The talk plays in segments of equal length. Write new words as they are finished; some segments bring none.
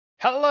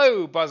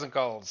Hello, boys and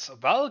girls.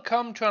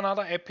 Welcome to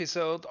another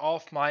episode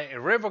of my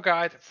River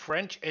Guide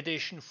French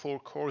edition for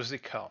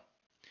Corsica.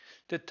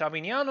 The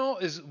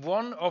Tavignano is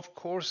one of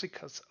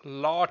Corsica's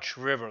large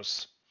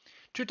rivers.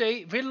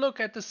 Today we'll look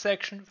at the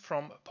section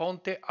from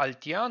Pont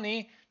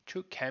Altiani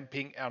to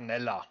Camping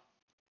Ernella.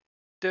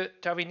 The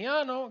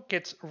Tavignano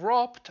gets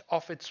robbed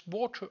of its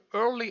water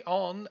early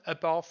on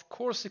above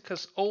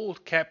Corsica's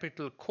old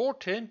capital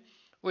Corte,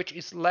 which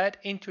is led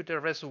into the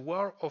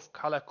reservoir of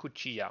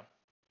Calacuccia.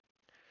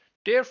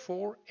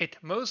 Therefore, it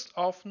most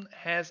often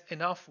has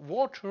enough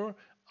water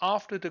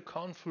after the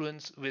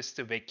confluence with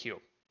the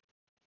Vecchio.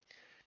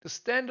 The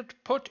standard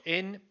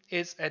put-in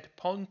is at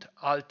Pont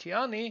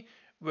Altiani,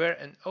 where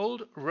an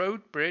old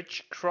road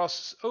bridge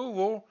crosses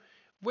over,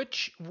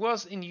 which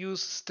was in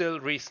use still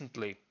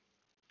recently.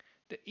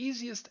 The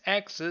easiest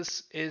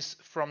access is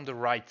from the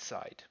right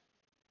side.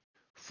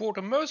 For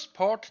the most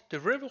part,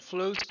 the river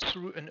flows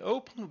through an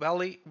open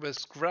valley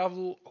with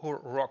gravel or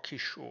rocky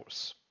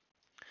shores.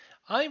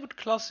 I would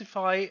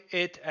classify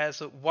it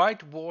as a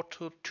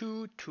whitewater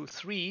 2 to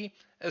 3,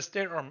 as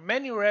there are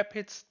many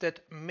rapids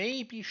that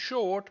may be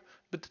short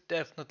but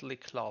definitely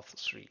class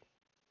 3.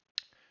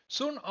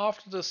 Soon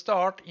after the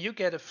start you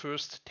get a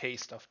first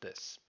taste of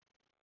this.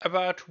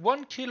 About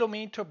 1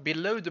 kilometer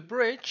below the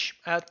bridge,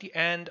 at the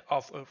end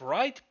of a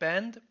right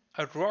bend,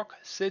 a rock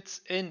sits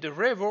in the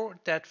river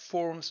that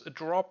forms a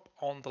drop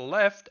on the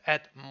left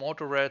at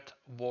moderate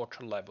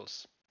water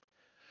levels.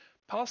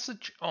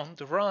 Passage on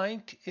the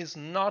right is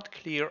not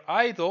clear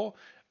either,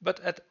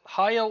 but at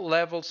higher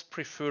levels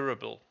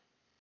preferable.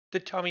 The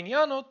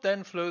Tavignano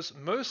then flows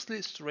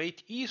mostly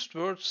straight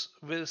eastwards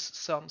with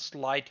some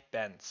slight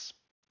bends.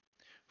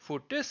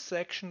 For this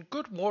section,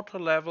 good water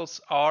levels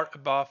are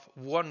above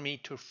 1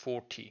 meter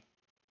 40.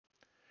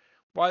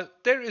 While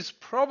there is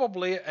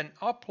probably an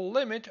upper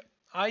limit,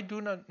 I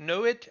do not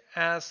know it,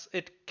 as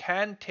it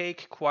can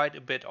take quite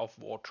a bit of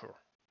water.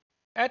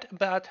 At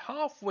about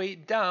halfway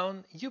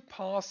down you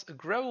pass a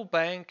gravel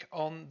bank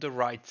on the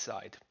right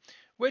side,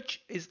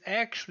 which is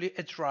actually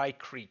a dry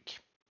creek.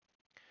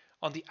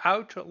 On the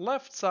outer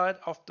left side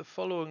of the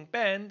following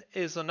bend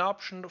is an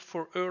option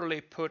for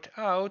early put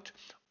out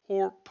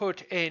or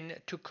put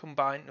in to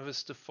combine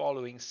with the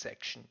following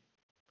section.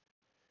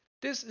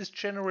 This is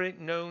generally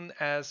known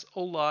as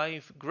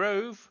Olive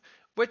Grove,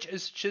 which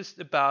is just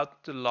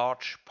about the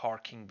large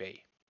parking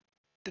bay.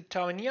 The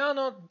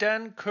Tavignano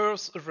then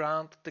curves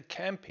around the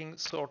camping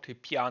Sorti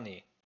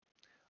Piani.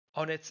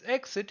 On its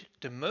exit,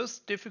 the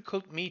most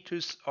difficult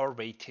meters are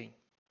waiting.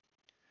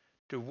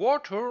 The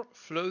water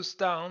flows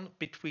down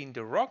between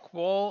the rock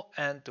wall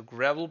and the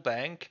gravel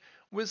bank,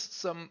 with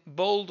some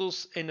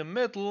boulders in the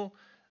middle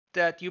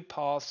that you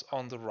pass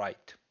on the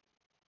right.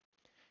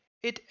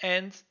 It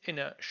ends in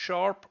a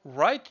sharp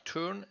right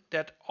turn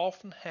that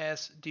often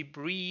has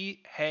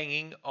debris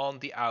hanging on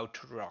the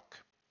outer rock.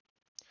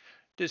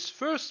 This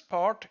first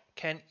part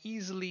can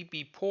easily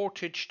be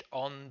portaged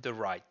on the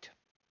right.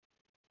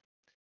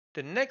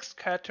 The next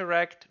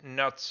cataract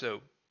not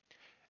so.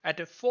 At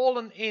a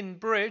fallen-in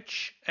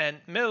bridge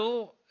and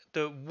mill,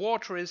 the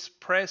water is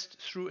pressed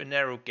through a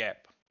narrow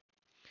gap.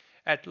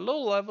 At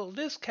low level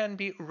this can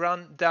be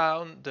run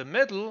down the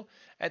middle.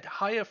 At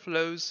higher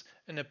flows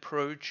an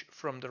approach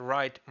from the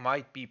right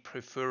might be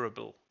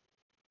preferable.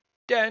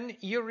 Then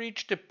you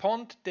reach the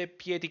Pont di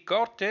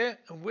Piedicorte,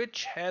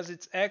 which has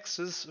its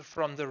access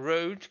from the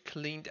road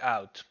cleaned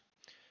out.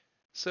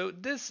 So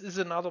this is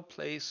another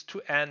place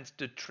to end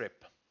the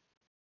trip.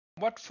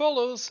 What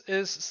follows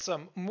is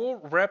some more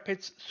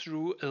rapids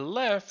through a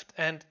left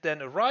and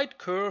then a right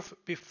curve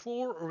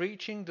before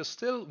reaching the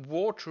still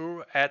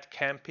water at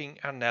Camping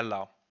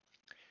Ernella.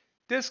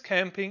 This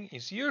camping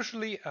is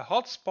usually a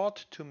hot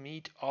spot to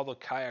meet other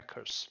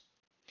kayakers.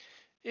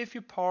 If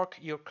you park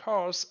your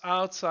cars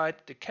outside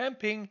the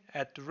camping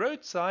at the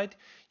roadside,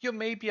 you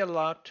may be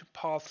allowed to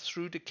pass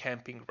through the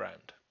camping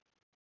ground.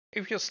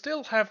 If you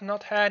still have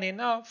not had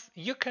enough,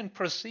 you can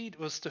proceed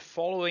with the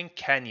following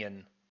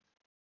canyon.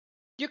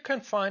 You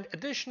can find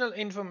additional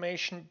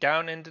information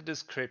down in the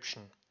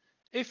description.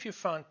 If you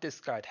found this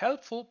guide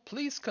helpful,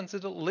 please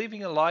consider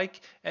leaving a like,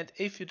 and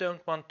if you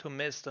don't want to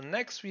miss the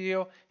next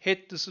video,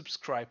 hit the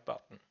subscribe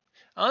button.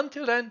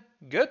 Until then,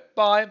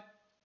 goodbye!